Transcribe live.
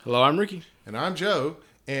Hello, I'm Ricky. And I'm Joe,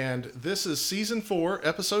 and this is season 4,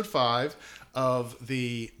 episode 5 of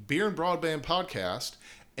the Beer and Broadband podcast.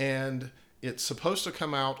 And it's supposed to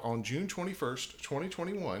come out on June 21st,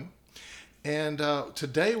 2021. And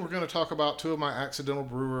today we're going to talk about two of my accidental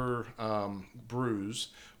brewer brews.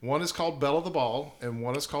 One is called Belle of the Ball, and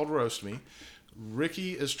one is called Roast Me.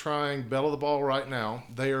 Ricky is trying Belle of the Ball right now.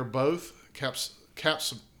 They are both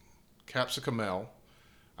capsicumel.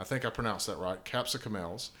 I think I pronounced that right.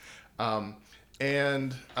 Capsicumels.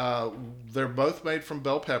 And they're both made from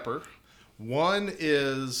bell pepper. One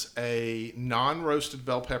is a non-roasted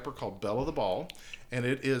bell pepper called Belle of the Ball, and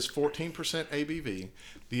it is 14% ABV.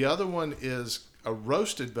 The other one is a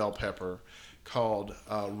roasted bell pepper called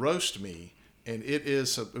Roast Me, and it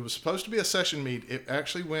was supposed to be a session mead. It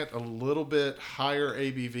actually went a little bit higher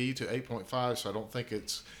ABV to 8.5, so I don't think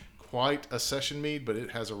it's quite a session mead, but it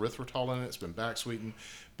has erythritol in it. It's been back sweetened.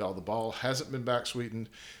 Belle of the Ball hasn't been back sweetened.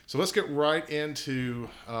 So let's get right into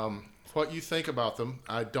what you think about them.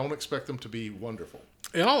 I don't expect them to be wonderful.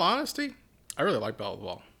 In all honesty, I really like Belle of the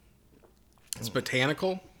Ball. It's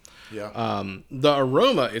botanical. Yeah. The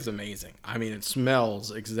aroma is amazing. I mean, it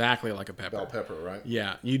smells exactly like a pepper. Bell pepper, right?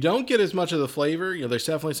 Yeah. You don't get as much of the flavor. There's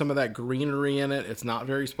definitely some of that greenery in it. It's not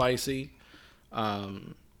very spicy.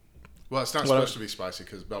 Well, it's not supposed to be spicy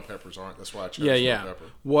because bell peppers aren't. That's why I chose bell pepper.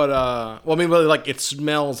 Really, like, it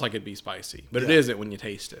smells like it'd be spicy, but it isn't when you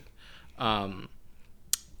taste it.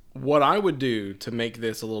 What I would do to make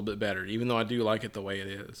this a little bit better, even though I do like it the way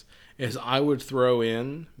it is I would throw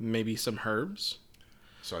in maybe some herbs.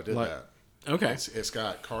 So I did that. Okay. It's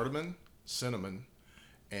got cardamom, cinnamon,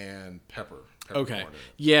 and pepper. Okay.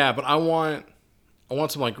 Yeah, but I want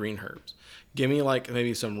some like green herbs. Give me like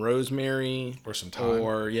maybe some rosemary or some thyme.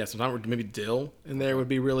 Some thyme, or maybe dill in there would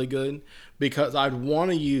be really good, because I'd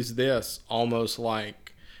want to use this almost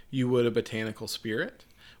like you would a botanical spirit,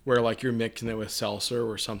 where like you're mixing it with seltzer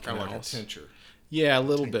or something kind of else. Like a tincture. Yeah, a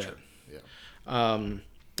little bit. Yeah.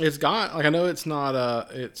 It's got like, I know it's not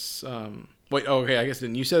I guess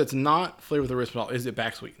you said it's not flavored with erythritol. Is it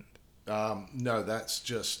back sweetened? No, that's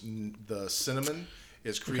just the cinnamon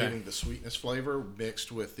is creating the sweetness flavor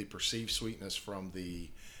mixed with the perceived sweetness from the.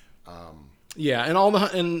 And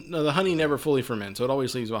the honey never fully ferments, so it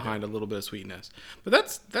always leaves behind a little bit of sweetness. But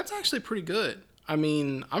that's actually pretty good. I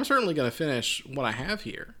mean, I'm certainly going to finish what I have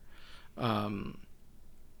here.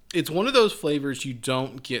 It's one of those flavors you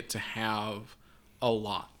don't get to have a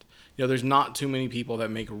lot. There's not too many people that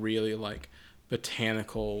make really like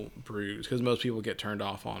botanical brews, because most people get turned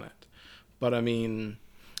off on it. But I mean,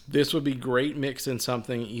 this would be great mixed in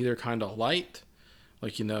something either kind of light,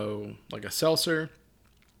 like like a seltzer,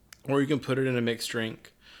 or you can put it in a mixed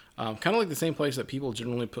drink. Kind of like the same place that people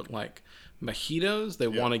generally put like mojitos. They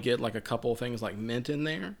want to get like a couple of things like mint in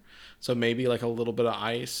there. So maybe like a little bit of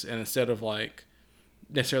ice, and instead of like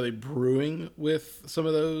necessarily brewing with some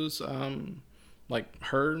of those like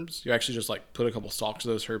herbs, you actually just like put a couple stalks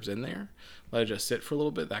of those herbs in there, let it just sit for a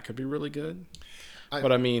little bit. That could be really good.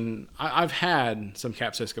 But I mean, I've had some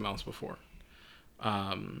capsicumels before.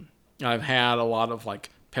 I've had a lot of like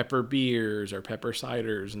pepper beers or pepper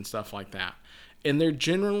ciders and stuff like that, and they're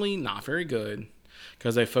generally not very good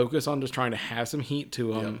because they focus on just trying to have some heat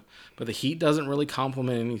to them, but the heat doesn't really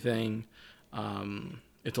complement anything.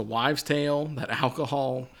 It's a wives' tale that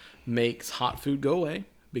alcohol makes hot food go away,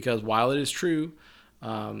 because while it is true,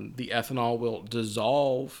 the ethanol will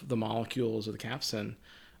dissolve the molecules of the capsaicin.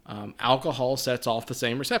 Alcohol sets off the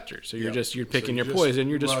same receptors, so you're picking your poison.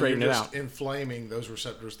 You're just straightening it out, inflaming those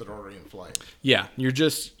receptors that are already inflamed. Yeah, you're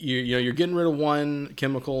getting rid of one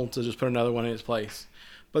chemical to just put another one in its place.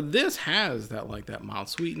 But this has that mild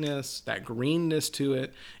sweetness, that greenness to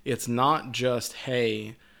it. It's not just,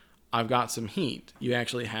 hey, I've got some heat. You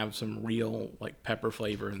actually have some real like pepper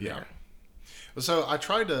flavor in there. So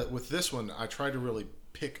with this one, I tried to really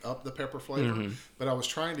pick up the pepper flavor, but I was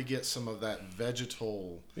trying to get some of that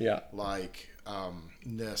vegetal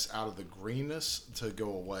ness out of the greenness to go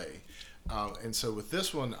away. And so with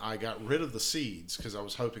this one, I got rid of the seeds because I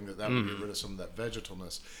was hoping that would get rid of some of that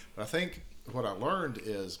vegetalness. But I think what I learned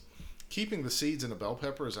is keeping the seeds in a bell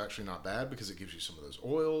pepper is actually not bad, because it gives you some of those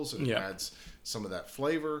oils and adds some of that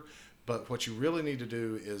flavor. But what you really need to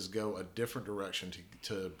do is go a different direction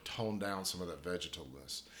to tone down some of that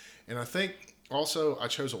vegetalness. And I think also I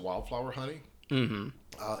chose a wildflower honey, and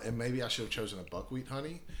maybe I should have chosen a buckwheat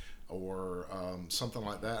honey or something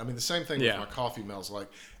like that. I mean, the same thing with my coffee melts, like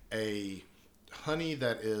a honey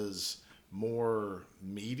that is more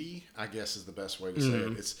meaty, I guess is the best way to say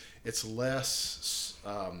it. It's less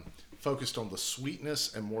focused on the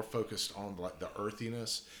sweetness and more focused on like the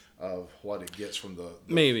earthiness of what it gets from the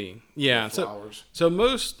maybe. Yeah. the flowers. So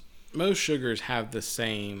most sugars have the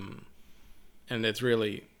same, and it's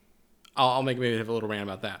really, I'll maybe have a little rant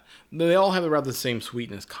about that. They all have about the same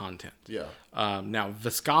sweetness content. Yeah. Now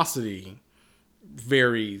viscosity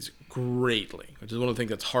varies greatly, which is one of the things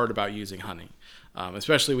that's hard about using honey,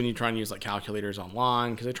 especially when you try and use like calculators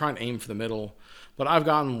online, because they try and aim for the middle. But I've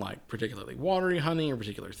gotten like particularly watery honey or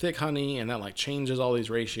particular thick honey, and that like changes all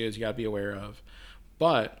these ratios you got to be aware of.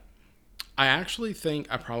 But I actually think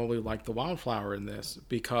I probably like the wildflower in this,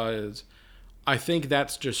 because I think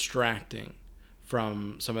that's distracting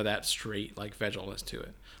from some of that straight like vegetalness to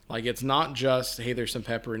it. Like, it's not just, hey, there's some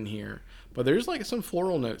pepper in here, but there's like some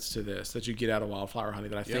floral notes to this that you get out of wildflower honey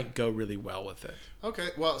that I think go really well with it. Okay,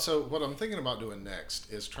 well, so what I'm thinking about doing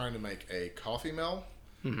next is trying to make a coffee mel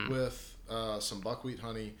with some buckwheat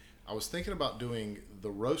honey. I was thinking about doing the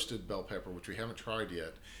roasted bell pepper, which we haven't tried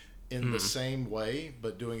yet, in the same way,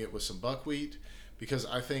 but doing it with some buckwheat, because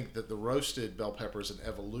I think that the roasted bell pepper is an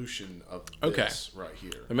evolution of this right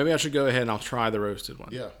here. And maybe I should go ahead and I'll try the roasted one.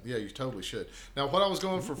 Yeah, you totally should. Now, what I was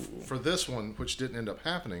going for this one, which didn't end up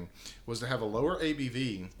happening, was to have a lower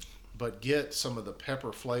ABV, but get some of the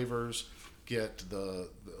pepper flavors, get the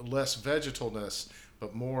less vegetalness,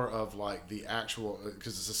 but more of like the actual,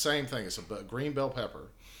 because it's the same thing. It's a green bell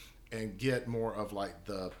pepper, and get more of like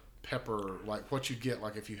the pepper, like what you get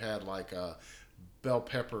like if you had like a bell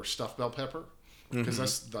pepper, stuffed bell pepper, because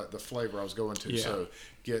that's the flavor I was going to. Yeah. So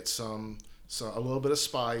get a little bit of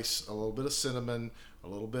spice, a little bit of cinnamon, a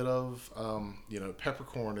little bit of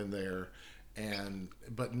peppercorn in there,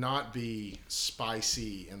 but not be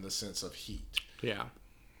spicy in the sense of heat. Yeah.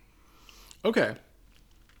 Okay.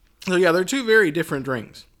 So yeah, they're two very different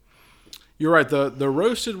drinks. You're right. The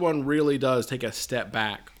roasted one really does take a step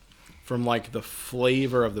back from like the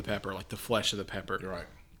flavor of the pepper, like the flesh of the pepper. You're right.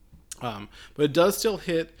 But it does still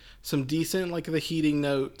hit some decent, like the heating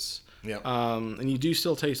notes. Yeah. And you do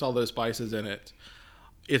still taste all those spices in it.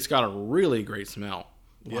 It's got a really great smell.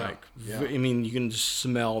 Like, I mean, you can just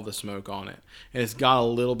smell the smoke on it. And it's got a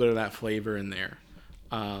little bit of that flavor in there.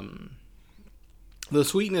 The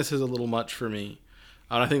sweetness is a little much for me.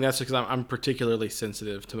 And I think that's because I'm particularly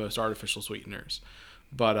sensitive to most artificial sweeteners.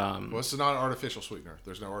 But well, it's not an artificial sweetener.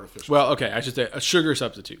 There's no artificial. Well, okay, I should say a sugar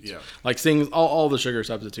substitute. Yeah. Like things, all the sugar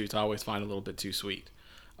substitutes I always find a little bit too sweet.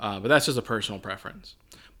 But that's just a personal preference.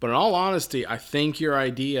 But in all honesty, I think your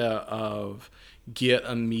idea of get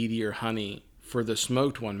a meatier honey for the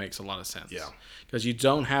smoked one makes a lot of sense. Yeah. Because you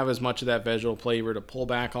don't have as much of that vegetal flavor to pull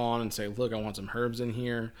back on and say, look, I want some herbs in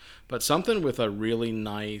here. But something with a really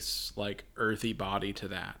nice, like, earthy body to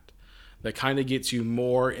that kind of gets you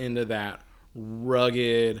more into that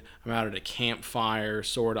rugged, I'm out at a campfire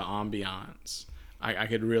sort of ambiance. I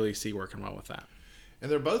could really see working well with that.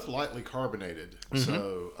 And they're both lightly carbonated.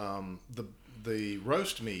 So the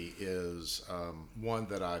roast me is one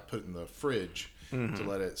that I put in the fridge to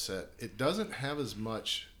let it set. It doesn't have as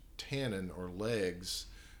much tannin or legs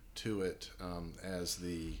to it as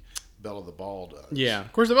the Belle of the Ball does. Yeah.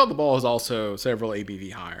 Of course, the Belle of the Ball is also several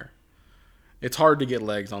ABV higher. It's hard to get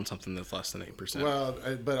legs on something that's less than 8%. Well,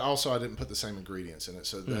 but also I didn't put the same ingredients in it,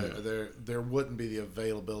 so there wouldn't be the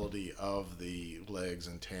availability of the legs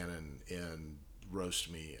and tannin in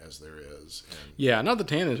roast me as there is. Yeah, not the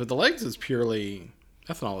tannins, but the legs is purely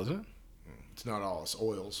ethanol, isn't it? It's not all. It's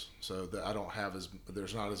oils. So I don't have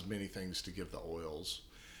there's not as many things to give the oils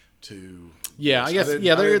to. Yeah, I guess.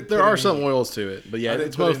 There are some oils to it, but yeah,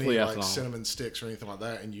 it's mostly ethanol. Like cinnamon sticks or anything like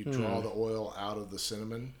that, and you draw the oil out of the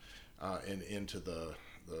cinnamon and into the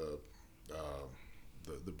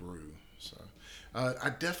brew. So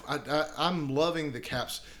I'm loving the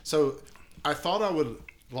caps. So I thought I would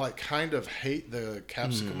like kind of hate the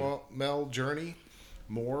capsicum mel journey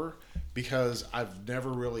more, because I've never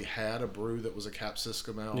really had a brew that was a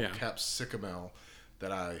capsicum mel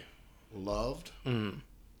that I loved.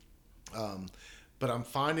 But I'm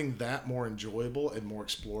finding that more enjoyable and more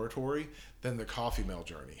exploratory than the coffee mel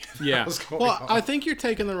journey. Yeah. Well, I think you're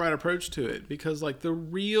taking the right approach to it, because like the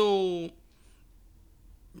real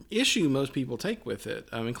issue most people take with it,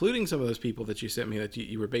 including some of those people that you sent me that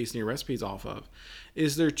you were basing your recipes off of,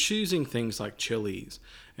 is they're choosing things like chilies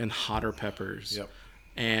and hotter peppers. Yep.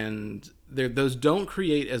 And those don't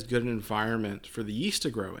create as good an environment for the yeast to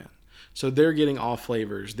grow in. So they're getting off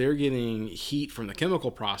flavors. They're getting heat from the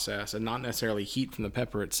chemical process and not necessarily heat from the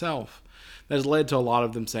pepper itself. That has led to a lot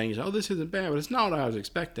of them saying, oh, this isn't bad, but it's not what I was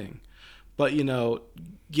expecting. But,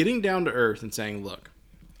 getting down to earth and saying, look,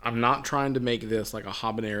 I'm not trying to make this like a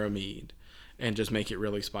habanero mead and just make it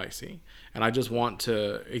really spicy. And I just want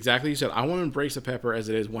to, exactly you said, I want to embrace the pepper as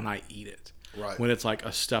it is when I eat it. Right. When it's like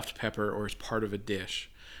a stuffed pepper or it's part of a dish.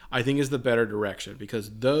 I think is the better direction, because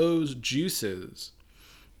those juices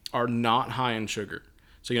are not high in sugar.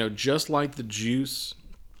 So, just like the juice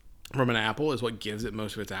from an apple is what gives it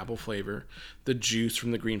most of its apple flavor, the juice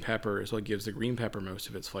from the green pepper is what gives the green pepper most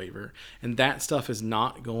of its flavor. And that stuff is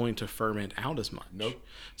not going to ferment out as much. Nope.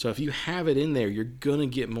 So if you have it in there, you're going to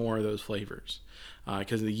get more of those flavors.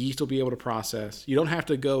 Because the yeast will be able to process. You don't have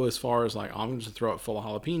to go as far as like, I'm going to throw it full of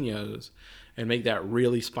jalapenos and make that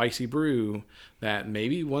really spicy brew that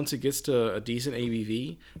maybe once it gets to a decent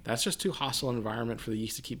ABV, that's just too hostile an environment for the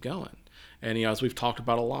yeast to keep going. And, as we've talked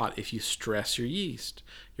about a lot, if you stress your yeast,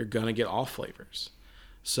 you're going to get off flavors.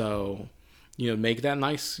 So, make that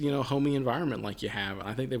nice, homey environment like you have. And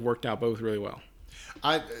I think they've worked out both really well.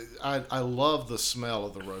 I love the smell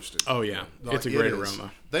of the roasted. Oh, yeah. It's a great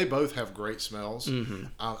aroma. They both have great smells. Mm-hmm.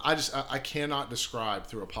 I cannot describe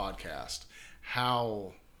through a podcast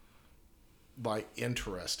how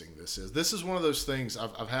interesting this is. This is one of those things.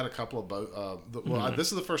 I've had a couple of both.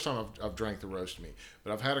 This is the first time I've drank the roast meat,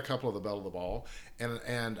 but I've had a couple of the Belle of the Ball,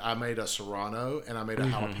 and I made a Serrano and I made a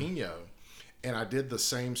jalapeno, and I did the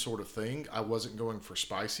same sort of thing. I wasn't going for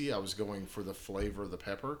spicy. I was going for the flavor of the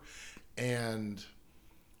pepper, and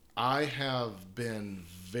I have been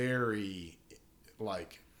very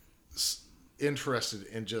interested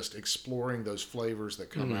in just exploring those flavors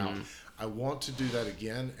that come out. I want to do that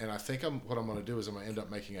again, and I think what I'm going to do is I'm going to end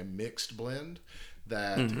up making a mixed blend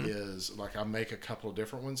that is I make a couple of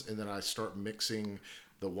different ones, and then I start mixing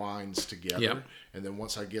the wines together. Yep. And then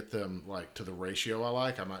once I get them to the ratio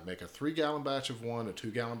I might make a 3-gallon batch of one, a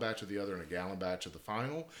 2-gallon batch of the other, and a gallon batch of the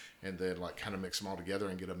final, and then kind of mix them all together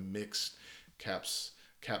and get a mixed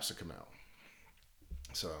capsicum ale.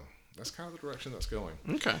 So that's kind of the direction that's going.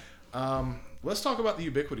 Okay. Let's talk about the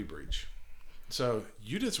Ubiquity breach. So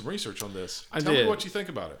you did some research on this. Tell me what you think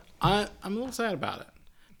about it. I'm a little sad about it,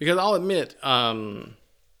 because I'll admit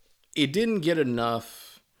it didn't get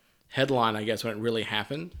enough headline, I guess, when it really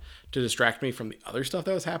happened to distract me from the other stuff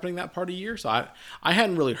that was happening that part of the year. So I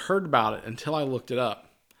hadn't really heard about it until I looked it up.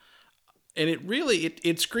 And it really,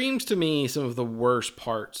 it screams to me some of the worst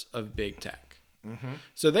parts of big tech. Mm-hmm.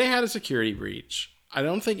 So they had a security breach. I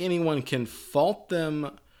don't think anyone can fault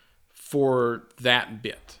them for that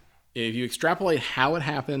bit. If you extrapolate how it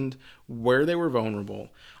happened, where they were vulnerable,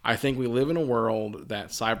 I think we live in a world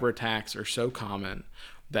that cyber attacks are so common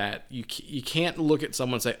that you can't look at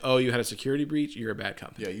someone and say, oh, you had a security breach, you're a bad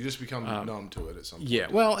company. Yeah, you just become numb to it at some point. Yeah,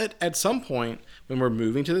 well, at some point, when we're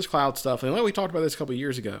moving to this cloud stuff, and we talked about this a couple of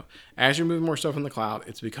years ago, as you're moving more stuff in the cloud,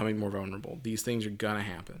 it's becoming more vulnerable. These things are going to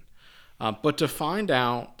happen. But to find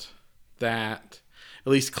out that,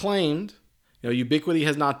 at least claimed, Ubiquity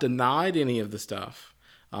has not denied any of the stuff,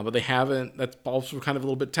 but they haven't. That's also kind of a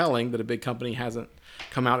little bit telling that a big company hasn't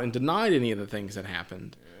come out and denied any of the things that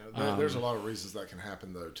happened. Yeah, there's a lot of reasons that can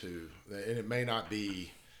happen, though, too. And it may not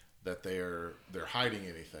be that they're hiding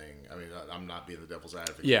anything. I mean, I'm not being the devil's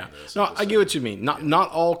advocate. Yeah, in this. no, I get what you mean.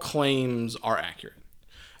 Not all claims are accurate.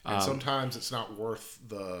 And sometimes it's not worth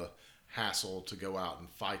the hassle to go out and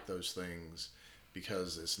fight those things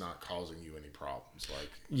because it's not causing you any problems.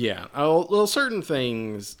 Yeah, well, certain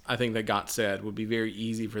things I think that got said would be very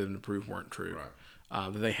easy for them to prove weren't true. Right.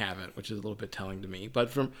 That they haven't, which is a little bit telling to me. But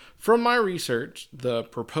from my research, the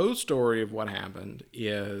proposed story of what happened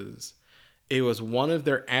is it was one of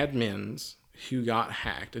their admins who got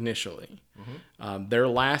hacked initially. Mm-hmm. Their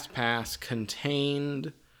LastPass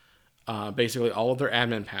contained basically all of their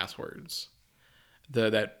admin passwords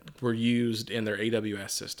that were used in their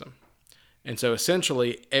AWS system. And so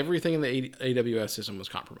essentially everything in the AWS system was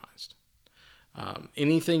compromised.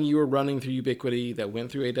 Anything you were running through Ubiquity that went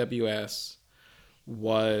through AWS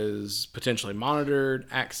was potentially monitored,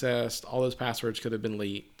 accessed. All those passwords could have been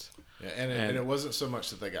leaked. Yeah, and it wasn't so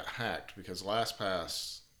much that they got hacked, because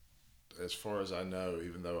LastPass, as far as I know,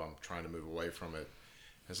 even though I'm trying to move away from it,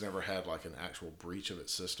 has never had an actual breach of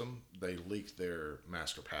its system. They leaked their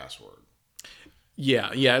master password.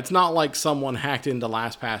 Yeah. It's not like someone hacked into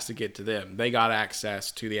LastPass to get to them. They got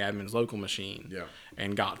access to the admin's local machine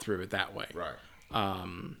and got through it that way. Right.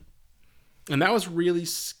 And that was really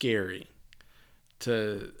scary.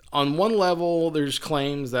 On one level, there's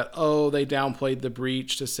claims that, they downplayed the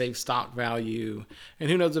breach to save stock value. And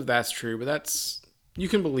who knows if that's true, but you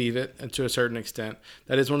can believe it to a certain extent.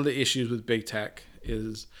 That is one of the issues with big tech,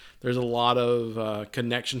 is there's a lot of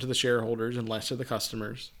connection to the shareholders and less to the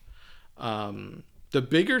customers. The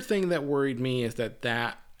bigger thing that worried me is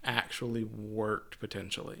that actually worked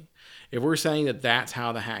potentially. If we're saying that that's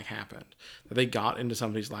how the hack happened, that they got into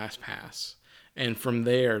somebody's LastPass And from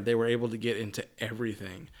there, they were able to get into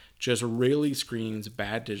everything. Just really screams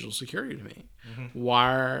bad digital security to me.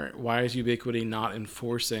 Why is Ubiquiti not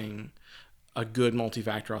enforcing a good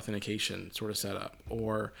multi-factor authentication sort of setup?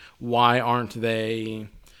 Or why aren't they,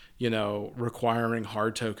 requiring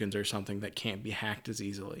hard tokens or something that can't be hacked as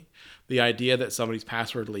easily? The idea that somebody's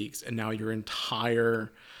password leaks and now your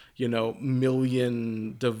entire,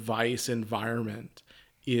 million device environment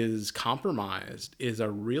is compromised is a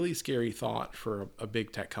really scary thought for a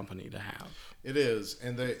big tech company to have. It is,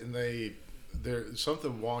 and there's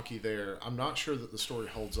something wonky there. I'm not sure that the story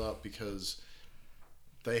holds up because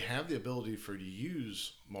they have the ability for you to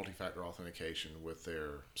use multi-factor authentication with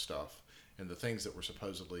their stuff, and the things that were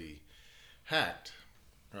supposedly hacked,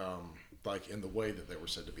 like in the way that they were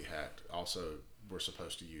said to be hacked, also were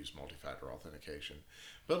supposed to use multi-factor authentication.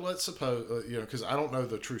 But let's suppose, because I don't know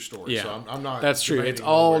the true story, so I'm not. That's true. It's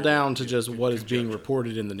all down to just what is being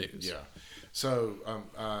reported in the news. Yeah. So,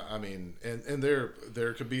 I mean, and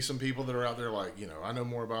there could be some people that are out there like, I know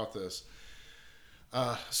more about this.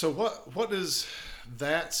 So what does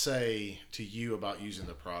that say to you about using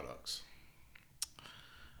the products?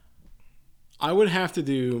 I would have to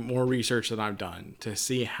do more research than I've done to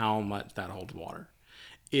see how much that holds water.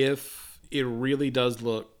 If it really does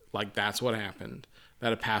look like that's what happened,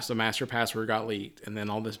 that a master password got leaked and then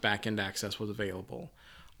all this back-end access was available,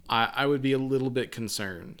 I would be a little bit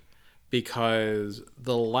concerned, because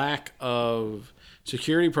the lack of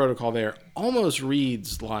security protocol there almost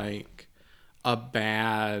reads like a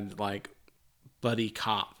bad, buddy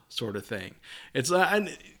cop sort of thing. It's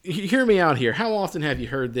hear me out here. How often have you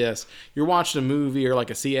heard this? You're watching a movie or like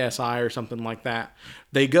a CSI or something like that.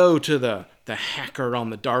 They go to the hacker on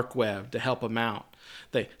the dark web to help them out.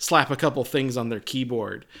 They slap a couple things on their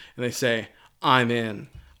keyboard and they say, "I'm in.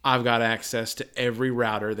 I've got access to every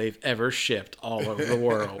router they've ever shipped all over the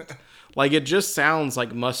world." It just sounds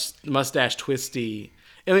like mustache twisty.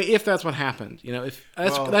 I mean, if that's what happened, if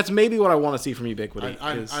that's maybe what I want to see from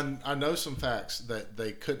Ubiquiti. I know some facts that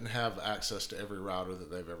they couldn't have access to every router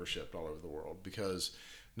that they've ever shipped all over the world because,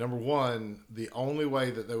 number one, the only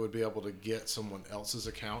way that they would be able to get someone else's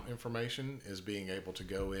account information is being able to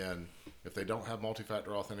go in if they don't have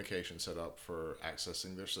multi-factor authentication set up for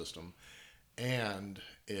accessing their system, and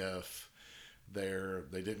if they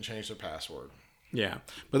didn't change their password. Yeah,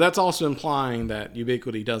 but that's also implying that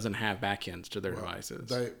Ubiquiti doesn't have backends to their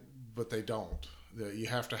devices. But they don't. You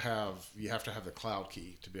have to have the cloud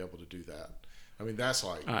key to be able to do that. I mean, that's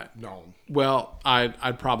known. Well,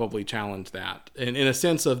 I'd probably challenge that, in a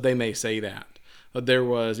sense of they may say that. But there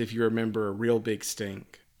was, if you remember, a real big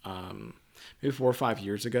stink, maybe 4 or 5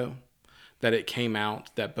 years ago, that it came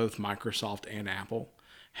out that both Microsoft and Apple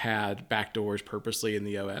had backdoors purposely in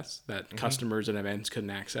the OS that customers and events couldn't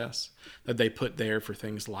access, that they put there for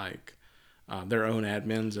things like their own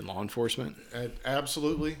admins and law enforcement. I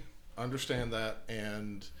absolutely understand that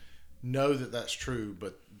and know that that's true,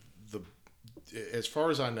 but as far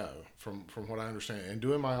as I know, from what I understand, and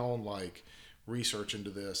doing my own research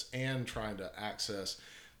into this and trying to access,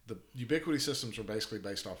 the Ubiquiti systems are basically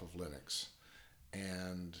based off of Linux,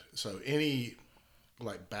 and so any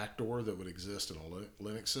backdoor that would exist in a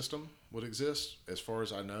Linux system would exist. As far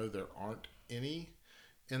as I know, there aren't any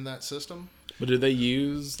in that system. But do they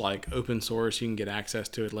use open source? You can get access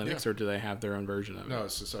to it Linux, or do they have their own version of it? No,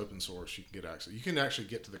 it's just open source. You can get access. You can actually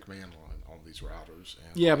get to the command line on these routers.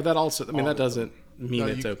 And but that also, that doesn't mean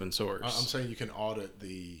it's open source. I'm saying you can audit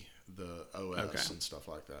the OS and stuff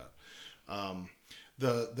like that.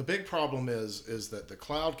 The big problem is that the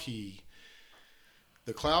cloud key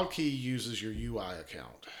uses your UI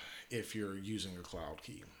account if you're using a cloud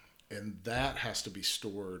key, and that has to be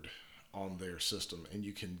stored on their system, and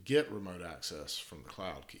you can get remote access from the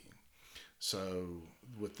cloud key. So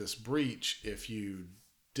with this breach, if you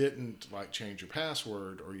didn't change your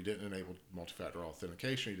password, or you didn't enable multi-factor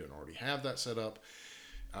authentication, you didn't already have that set up,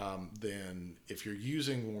 then if you're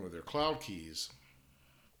using one of their cloud keys,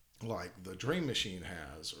 like the Dream Machine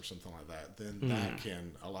has or something like that, then that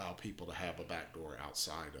can allow people to have a backdoor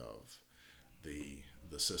outside of the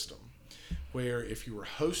system. Where if you were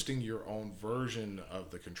hosting your own version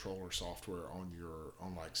of the controller software on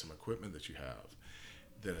some equipment that you have,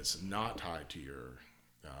 then it's not tied to your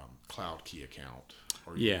cloud key account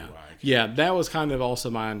or your UI account. Yeah, that was kind of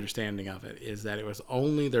also my understanding of it, is that it was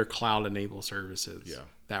only their cloud enabled services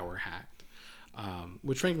that were hacked.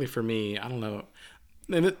 Which frankly for me, I don't know.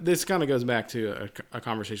 And this kind of goes back to a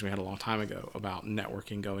conversation we had a long time ago about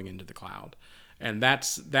networking going into the cloud. And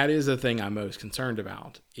that is the thing I'm most concerned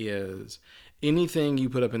about, is anything you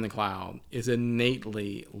put up in the cloud is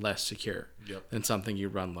innately less secure than something you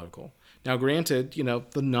run local. Now, granted,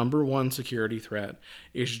 the number one security threat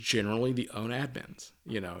is generally the own admins.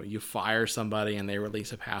 You fire somebody and they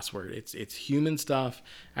release a password. It's human stuff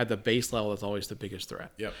at the base level that's always the biggest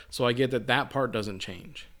threat. Yep. So I get that part doesn't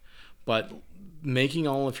change. But making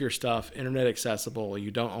all of your stuff internet accessible, you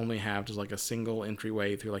don't only have just like a single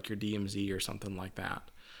entryway through like your DMZ or something like that,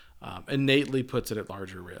 innately puts it at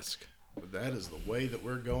larger risk. But that is the way that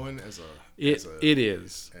we're going as a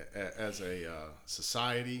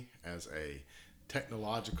society, as a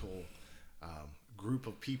technological group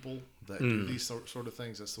of people that do these sort of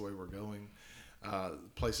things. That's the way we're going.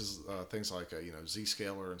 Things like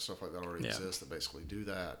Zscaler and stuff like that already exist that basically do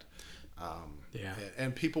that.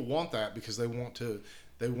 And people want that because they want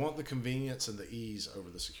the convenience and the ease over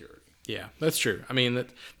the security. Yeah, that's true. I mean,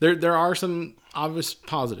 there are some obvious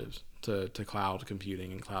positives to cloud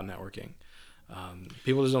computing and cloud networking.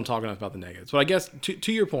 People just don't talk enough about the negatives. But I guess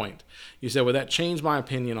to your point, you said, would that change my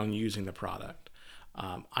opinion on using the product?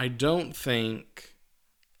 I don't think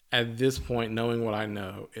at this point, knowing what I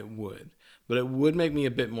know, it would. But it would make me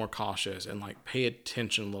a bit more cautious and like pay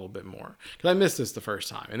attention a little bit more. Because I missed this the first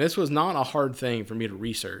time. And this was not a hard thing for me to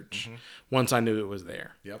research once I knew it was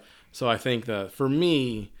there. Yep. So I think that for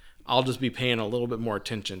me, I'll just be paying a little bit more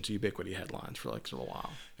attention to Ubiquiti headlines for like a little while.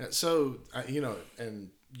 So, and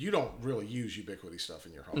you don't really use Ubiquiti stuff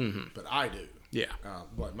in your home, but I do. Yeah.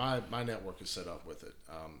 But my network is set up with it.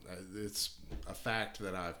 It's a fact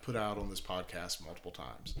that I've put out on this podcast multiple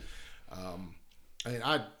times.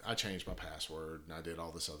 I changed my password and I did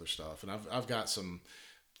all this other stuff, and I've got some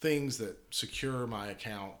things that secure my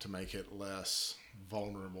account to make it less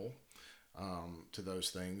vulnerable to those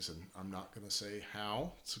things, and I'm not going to say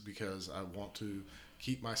how. It's because I want to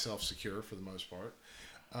keep myself secure for the most part.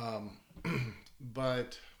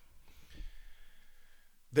 But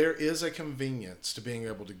there is a convenience to being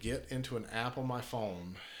able to get into an app on my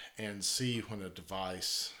phone and see when a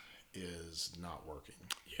device is not working.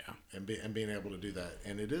 Yeah. And being able to do that.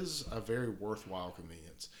 And it is a very worthwhile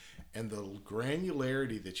convenience. And the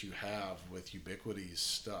granularity that you have with Ubiquiti's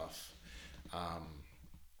stuff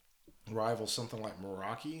rivals something like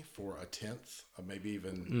Meraki for a 10th, or maybe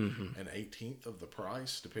even an 18th of the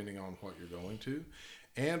price, depending on what you're going to.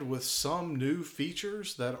 And with some new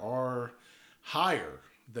features that are higher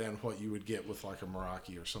than what you would get with like a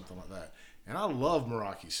Meraki or something like that. And I love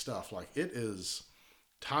Meraki stuff. Like, it is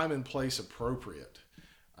time and place appropriate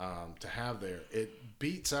to have there. It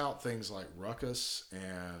beats out things like Ruckus,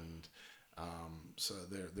 and so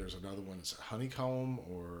there's another one that's Honeycomb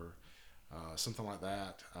or something like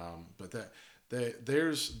that. But there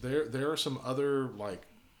are some other like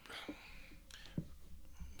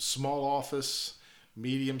small office,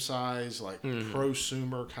 medium size, like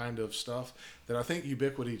prosumer kind of stuff that I think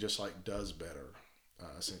Ubiquiti just like does better.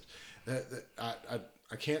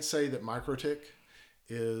 I can't say that MikroTik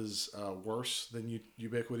is worse than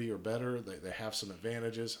Ubiquiti or better. They have some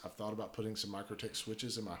advantages. I've thought about putting some MikroTik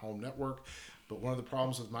switches in my home network, but one of the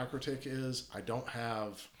problems with MikroTik is I don't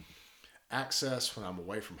have access when I'm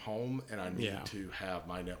away from home, and I need to have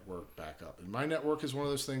my network back up. And my network is one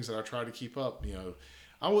of those things that I try to keep up.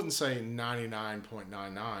 I wouldn't say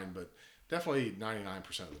 99.99, but definitely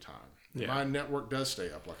 99% of the time. Yeah. My network does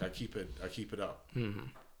stay up. Like, I keep it up.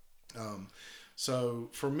 So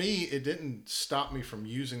for me, it didn't stop me from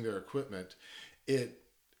using their equipment. It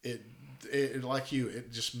like you,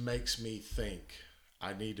 it just makes me think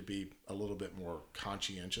I need to be a little bit more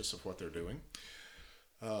conscientious of what they're doing.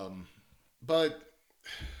 But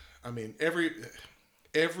I mean, every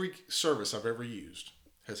service I've ever used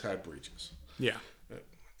has had breaches. Yeah.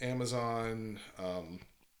 Amazon,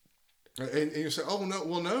 and you say, oh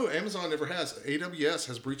no, Amazon never has. AWS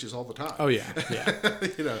has breaches all the time. Oh yeah.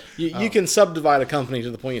 You can subdivide a company to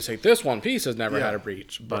the point you say this one piece has never had a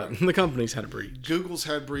breach, but the company's had a breach. Google's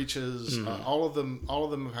had breaches. All of them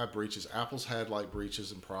have had breaches. Apple's had like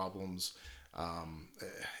breaches and problems,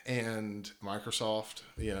 and Microsoft.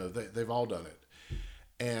 They've all done it,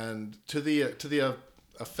 and to the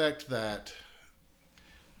effect that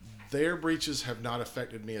their breaches have not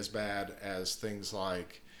affected me as bad as things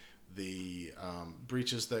like the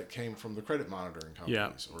breaches that came from the credit monitoring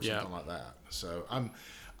companies or something like that. So I'm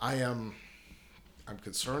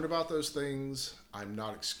concerned about those things. I'm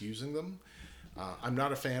not excusing them. I'm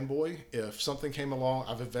not a fanboy. If something came along,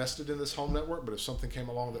 I've invested in this home network, but if something came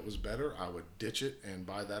along that was better, I would ditch it and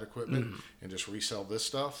buy that equipment and just resell this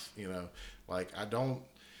stuff. Like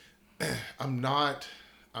I'm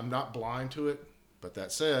not blind to it. But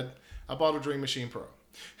that said, I bought a Dream Machine Pro.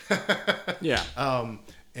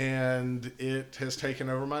 And it has taken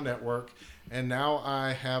over my network. And now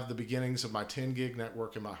I have the beginnings of my 10 gig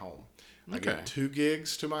network in my home. I get 2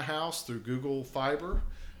 gigs to my house through Google Fiber,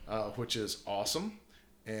 which is awesome.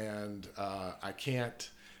 And I can't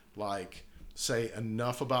say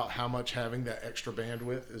enough about how much having that extra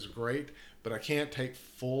bandwidth is great, but I can't take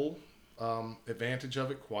full advantage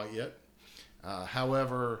of it quite yet.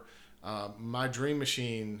 However, my Dream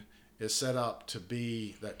Machine is set up to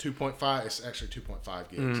be that 2.5. It's actually 2.5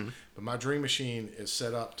 gigs, but my Dream Machine is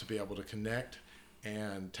set up to be able to connect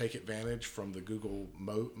and take advantage from the Google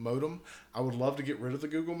modem. I would love to get rid of the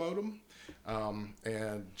Google modem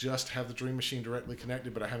and just have the Dream Machine directly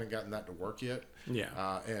connected, but I haven't gotten that to work yet.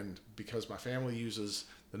 Yeah. And because my family uses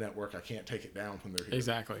the network, I can't take it down when they're here.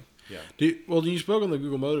 Exactly. Yeah. Do you spoke on the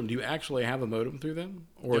Google modem? Do you actually have a modem through them,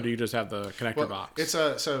 or do you just have the connector box?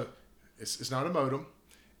 It's not a modem.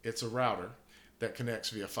 It's a router that connects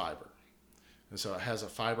via fiber. And so it has a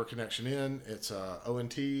fiber connection in. It's a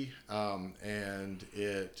ONT, and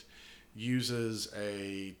it uses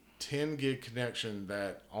a 10 gig connection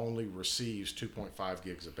that only receives 2.5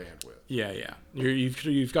 gigs of bandwidth. Yeah.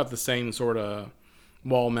 You've got the same sort of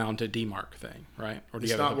wall-mounted DMARC thing, right? Or do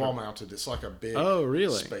It's you have not wall-mounted. It's like a big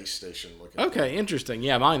space station looking. Okay, interesting.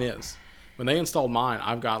 Yeah, mine is. When they installed mine,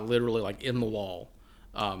 I've got literally in the wall.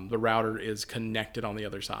 The router is connected on the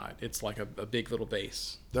other side. It's like a big little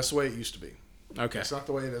base. That's the way it used to be. Okay. It's not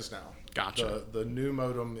the way it is now. Gotcha. The new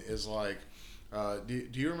modem is do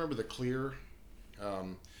you remember the Clear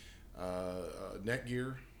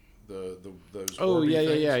Netgear? Those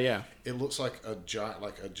yeah. It looks like a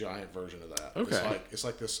giant version of that. Okay. It's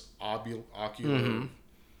like this ocular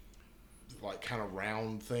kind of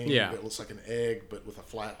round thing that looks like an egg but with a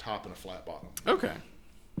flat top and a flat bottom. Okay.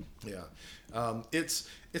 Yeah. It's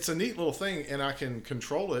a neat little thing, and I can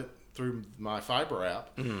control it through my Fiber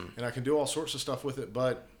app, and I can do all sorts of stuff with it,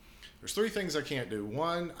 but there's 3 things I can't do.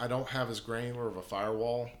 1, I don't have as granular of a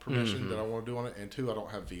firewall permission that I want to do on it, and 2, I don't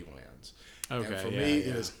have VLANs. Okay, and for me,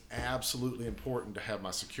 it is absolutely important to have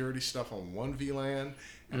my security stuff on one VLAN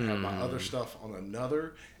and have my other stuff on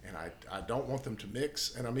another, and I don't want them to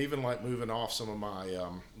mix. And I'm even moving off some of my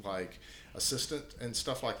Assistant and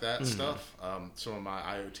stuff like that stuff. Some of my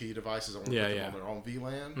IoT devices, I want to put them on their own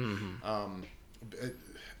VLAN.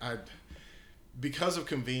 Because of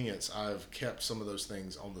convenience, I've kept some of those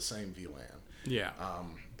things on the same VLAN. Yeah.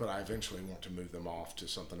 But I eventually want to move them off to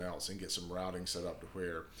something else and get some routing set up to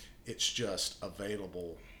where it's just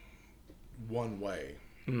available one way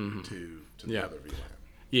to the other VLAN.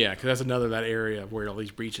 Yeah, because that's that area of where all these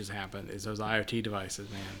breaches happen is those IoT devices,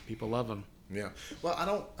 man. People love them. Yeah. Well, I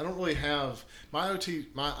don't really have my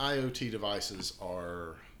IoT devices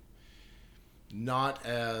are not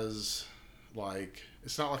as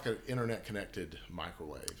it's not like an internet connected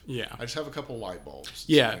microwave. Yeah. I just have a couple light bulbs.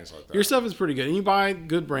 Yeah. Things like that. Your stuff is pretty good. And you buy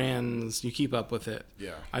good brands, you keep up with it.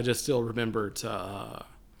 Yeah. I just still remember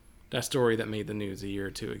that story that made the news a year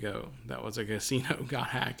or 2 ago. That was a casino got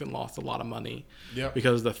hacked and lost a lot of money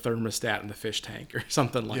because of the thermostat in the fish tank or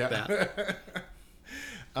something like that.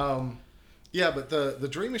 Yeah, but the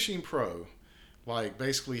Dream Machine Pro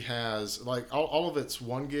basically has all of its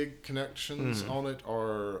 1 gig connections on it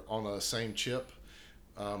are on a same chip.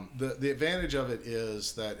 The advantage of it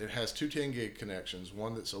is that it has 2 10 gig connections,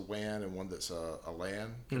 one that's a WAN and one that's a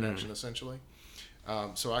LAN connection essentially.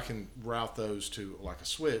 So I can route those to a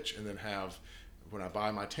switch, and then when I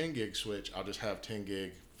buy my 10 gig switch, I'll just have 10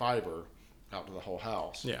 gig fiber out to the whole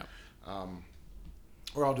house. Yeah.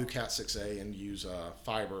 Or I'll do Cat 6A and use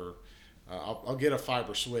fiber. I'll get a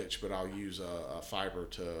fiber switch, but I'll use a fiber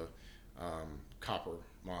to copper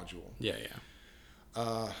module. Yeah.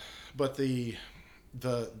 But the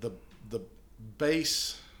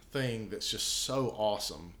base thing that's just so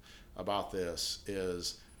awesome about this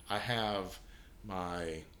is I have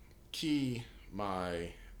my key, my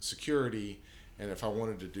security, and if I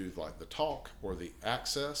wanted to do the talk or the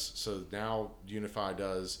access, so now UniFi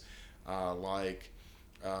does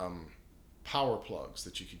power plugs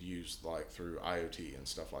that you could use through IoT and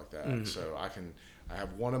stuff like that. So I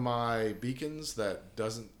have one of my beacons that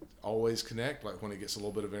doesn't always connect. When it gets a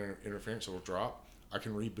little bit of interference, it'll drop. I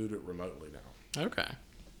can reboot it remotely now. Okay.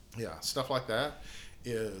 Yeah, stuff like that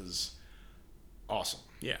is awesome.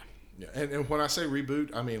 Yeah. Yeah, and when I say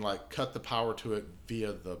reboot, I mean cut the power to it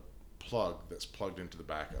via the plug that's plugged into the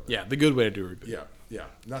back of it. Yeah, the good way to do reboot. Yeah,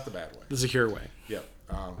 not the bad way. The secure way. Yep.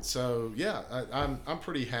 So yeah, I'm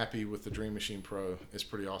pretty happy with the Dream Machine Pro. It's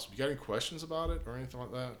pretty awesome. You got any questions about it or anything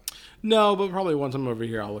like that? No, but probably once I'm over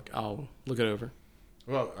here, I'll look it over.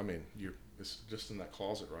 Well, I mean, it's just in that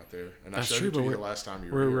closet right there, and That's I showed true, it to but you we're- the last time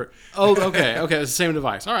you were here. Oh, okay, it's the same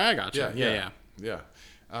device. All right, I got you. Yeah.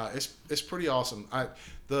 It's pretty awesome.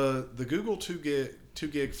 The Google 2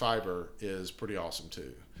 gig fiber is pretty awesome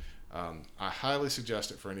too. I highly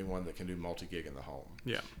suggest it for anyone that can do multi-gig in the home.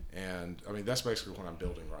 Yeah. And I mean, that's basically what I'm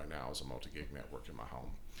building right now is a multi-gig network in my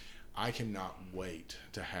home. I cannot wait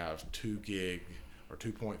to have 2 gig or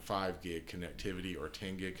 2.5 gig connectivity or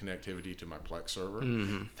 10 gig connectivity to my Plex server.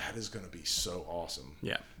 That is going to be so awesome.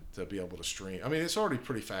 Yeah. To be able to stream. I mean, it's already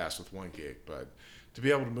pretty fast with 1 gig, but to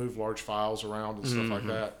be able to move large files around and stuff like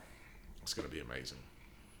that, it's going to be amazing.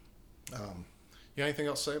 You got anything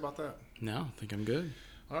else to say about that? No, I think I'm good.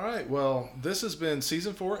 All right. Well, this has been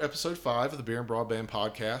Season 4, Episode 5 of the Beer and Broadband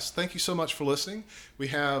Podcast. Thank you so much for listening. We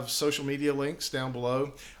have social media links down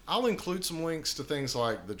below. I'll include some links to things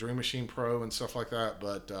like the Dream Machine Pro and stuff like that,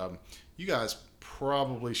 but you guys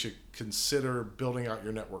probably should consider building out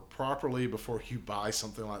your network properly before you buy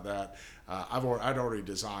something like that. I'd already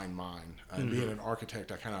designed mine. Being an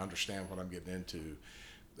architect, I kind of understand what I'm getting into.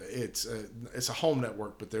 It's a home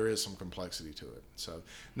network, but there is some complexity to it. So,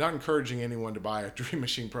 not encouraging anyone to buy a Dream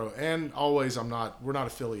Machine Pro. And always, we're not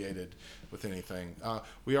affiliated with anything.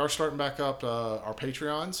 We are starting back up our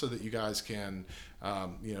Patreon so that you guys can,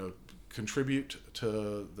 contribute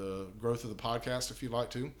to the growth of the podcast if you'd like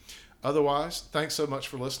to. Otherwise, thanks so much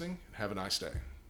for listening. Have a nice day.